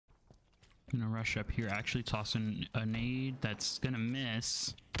I'm gonna rush up here, actually tossing a nade that's gonna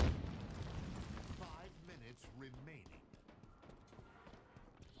miss. 5 minutes remaining.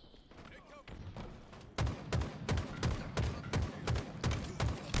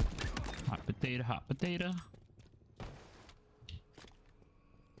 Hot potato, hot potato.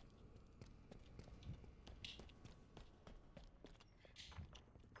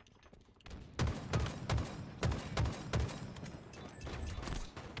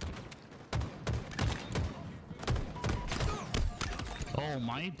 Oh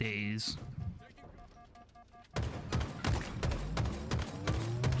my days.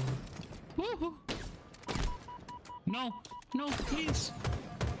 Woohoo! No, no, please.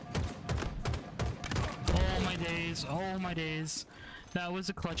 Oh my days, oh my days. That was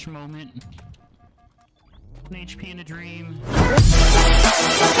a clutch moment. An HP in a dream.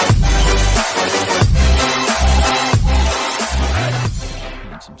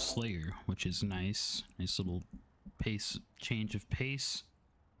 And some Slayer, which is nice. Nice little pace, change of pace.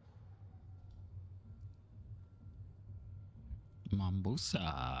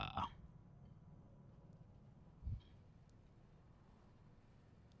 Mambusa.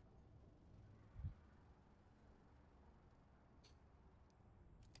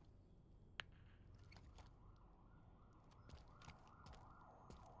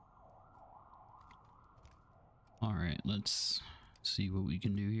 All right, let's see what we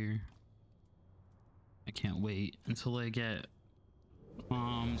can do here. I can't wait until I get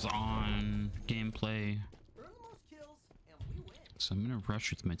bombs on gameplay. So I'm gonna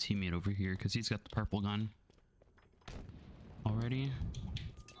rush with my teammate over here because he's got the purple gun already.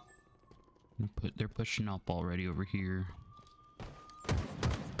 They're pushing up already over here.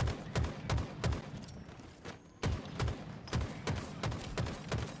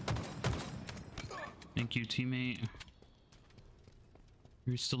 Thank you, teammate.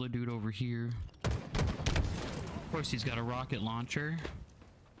 There's still a dude over here. Of course, he's got a rocket launcher.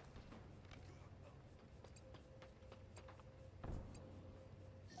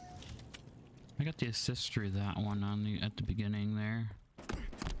 I got the assist through that one on at the beginning there.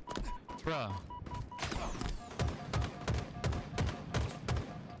 Bruh.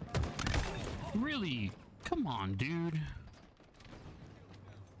 Really? Come on, dude.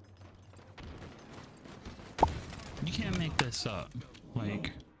 You can't make this up.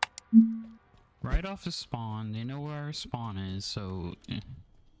 Like, right off the spawn, they know where our spawn is, so...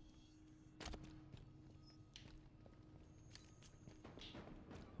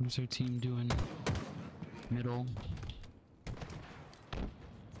 What's our team doing? Middle.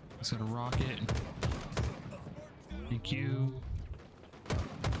 Let's got a rocket. Thank you.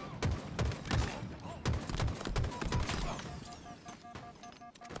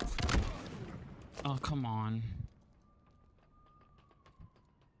 Oh, come on.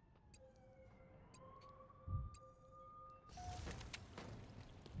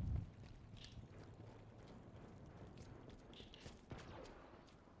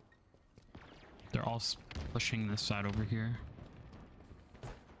 They're all pushing this side over here.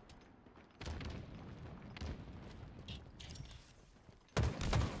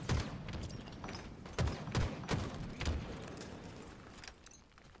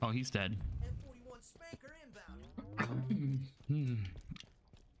 Oh, he's dead.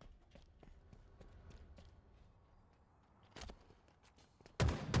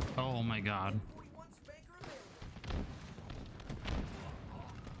 Oh my god.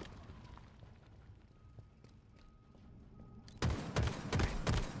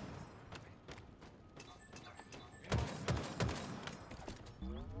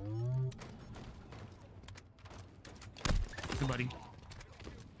 Hey, buddy.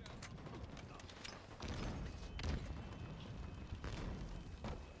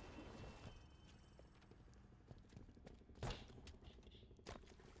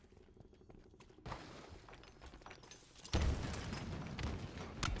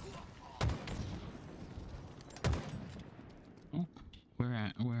 Oh, where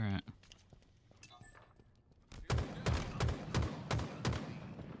at? Where at?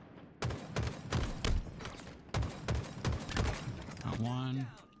 One.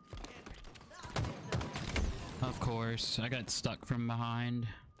 Of course, I got stuck from behind.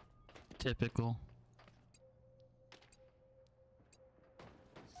 Typical.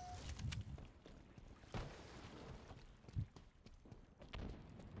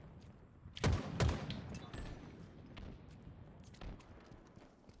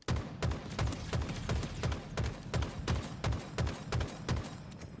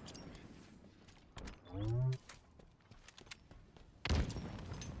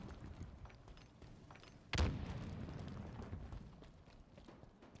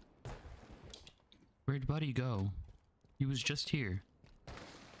 Where'd Buddy go? He was just here.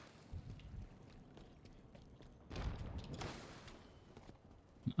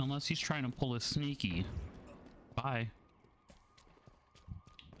 Unless he's trying to pull a sneaky. Bye.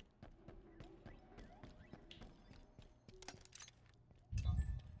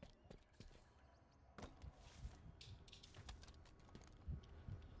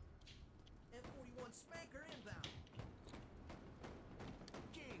 F41 Spanker inbound.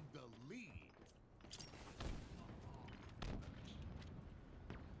 Gained the lead.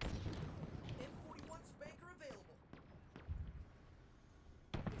 F41 Spanker available.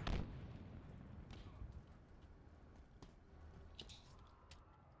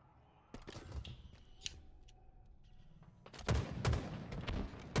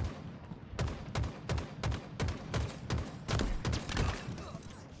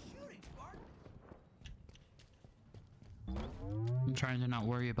 Shooting, Spark. I'm trying to not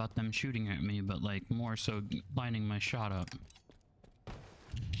worry about them shooting at me, but like more so lining my shot up.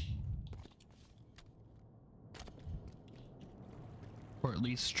 Or at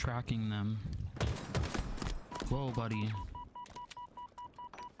least tracking them. Whoa, buddy.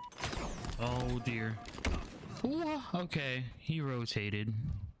 Oh dear. Ooh, okay, he rotated.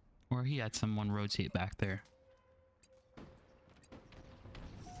 Or he had someone rotate back there.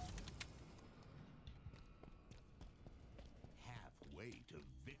 Halfway to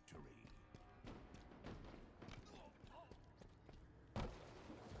victory.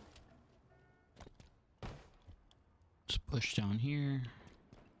 Let's push down here.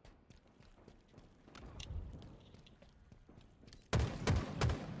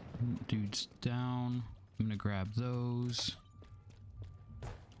 Dude's down. I'm gonna grab those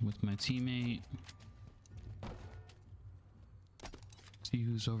with my teammate. See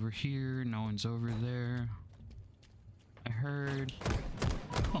who's over here. No one's over there. I heard.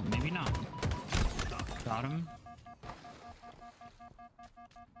 Oh, maybe not. Got him.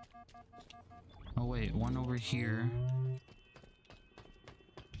 Oh wait, one over here.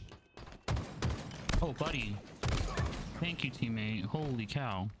 Oh, buddy. Thank you, teammate. Holy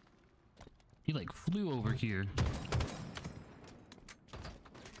cow. He like flew over here.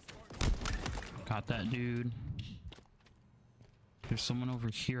 Got that dude. There's someone over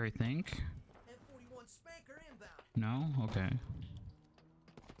here, I think. F41 Spanker inbound. No? Okay.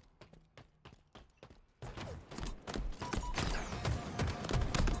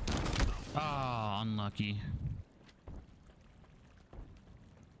 Ah, unlucky.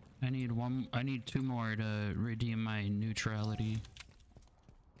 I need two more to redeem my neutrality.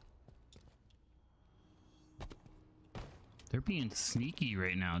 They're being sneaky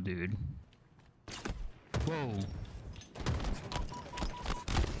right now, dude. Whoa.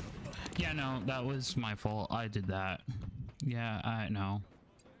 Yeah, no, that was my fault. I did that. Yeah, I know.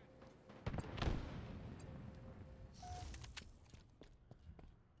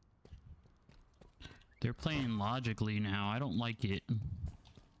 They're playing logically now. I don't like it.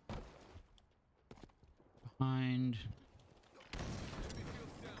 Behind.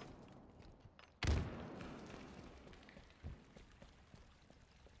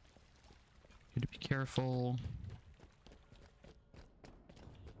 Gotta be careful.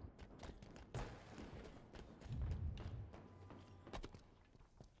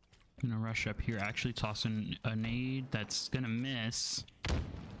 Gonna rush up here. Actually tossing a nade that's gonna miss. 5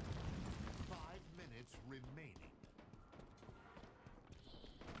 minutes remaining.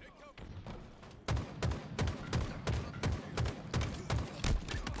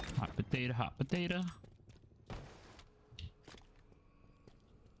 Hot potato, hot potato.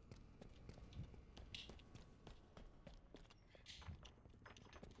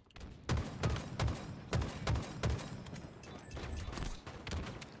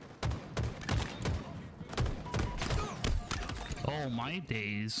 Oh my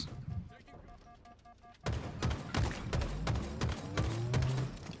days.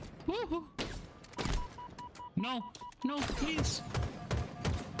 Woohoo! No, no, please.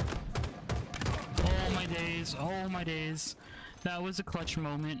 Oh my days, oh my days. That was a clutch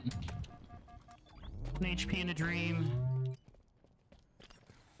moment. An HP and a dream.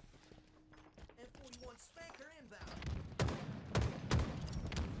 F41 Spanker inbound.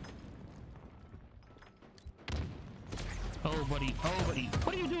 Oh buddy, oh buddy.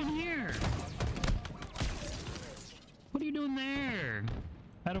 What are you doing here? What are you doing there?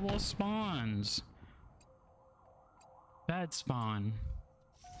 Out of all spawns. Bad spawn.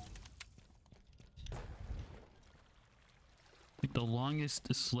 Like the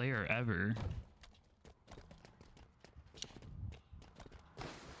longest Slayer ever.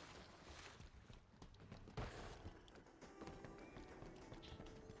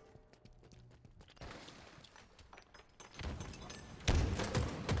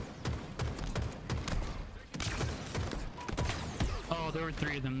 Oh, there were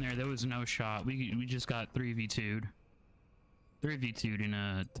 3 of them there. There was no shot. We just got 3v2'd. 3v2'd in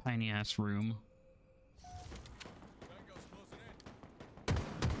a tiny ass room.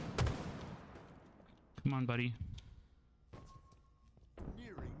 Come on, buddy.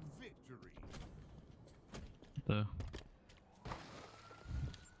 Nearing victory. The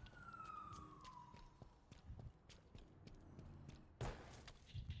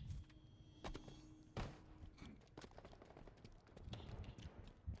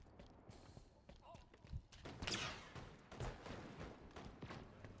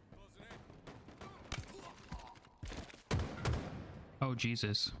Oh,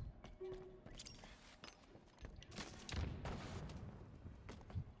 Jesus.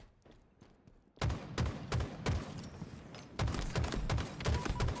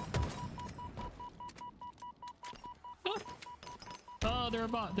 Oh, they're a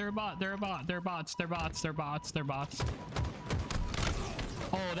bot, they're a bot, they're a bot, they're bots, they're bots, they're bots, they're bots.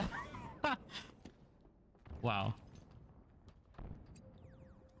 Oh, that... Wow.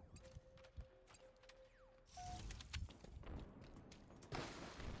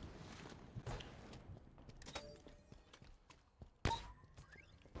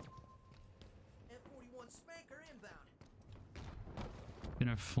 F41 Spanker inbound.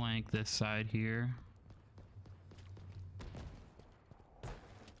 Gonna flank this side here.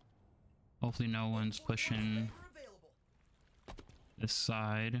 Hopefully no one's pushing Spanker available. this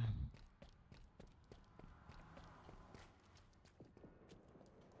side.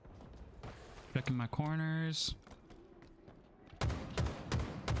 Checking my corners.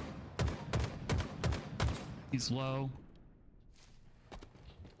 He's low.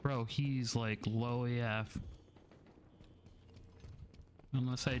 Bro, he's like low AF.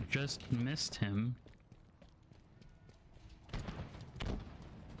 Unless I just missed him.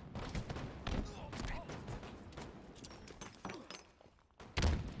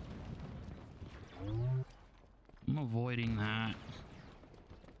 I'm avoiding that.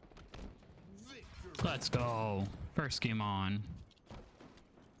 Let's go. First game on.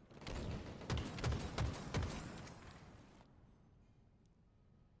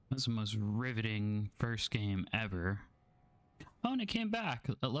 That's the most riveting first game ever. Oh, and it came back.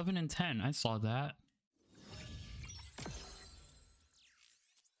 11 and 10. I saw that.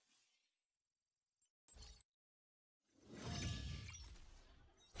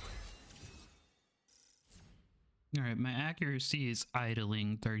 All right, my accuracy is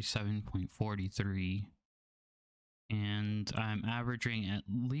idling 37.43. And I'm averaging at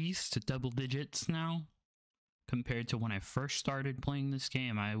least double digits now. Compared to when I first started playing this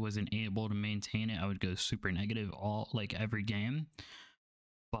game, I wasn't able to maintain it. I would go super negative every game.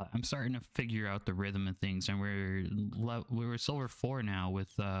 But I'm starting to figure out the rhythm of things, and we're silver 4 now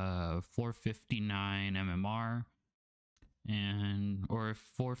with 459 MMR or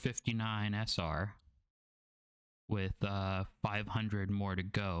 459 SR with 500 more to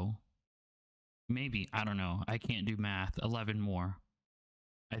go. Maybe, I don't know. I can't do math. 11 more.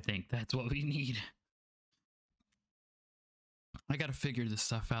 I think that's what we need. I gotta figure this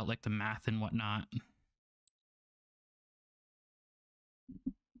stuff out, like the math and whatnot.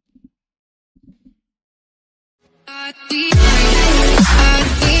 I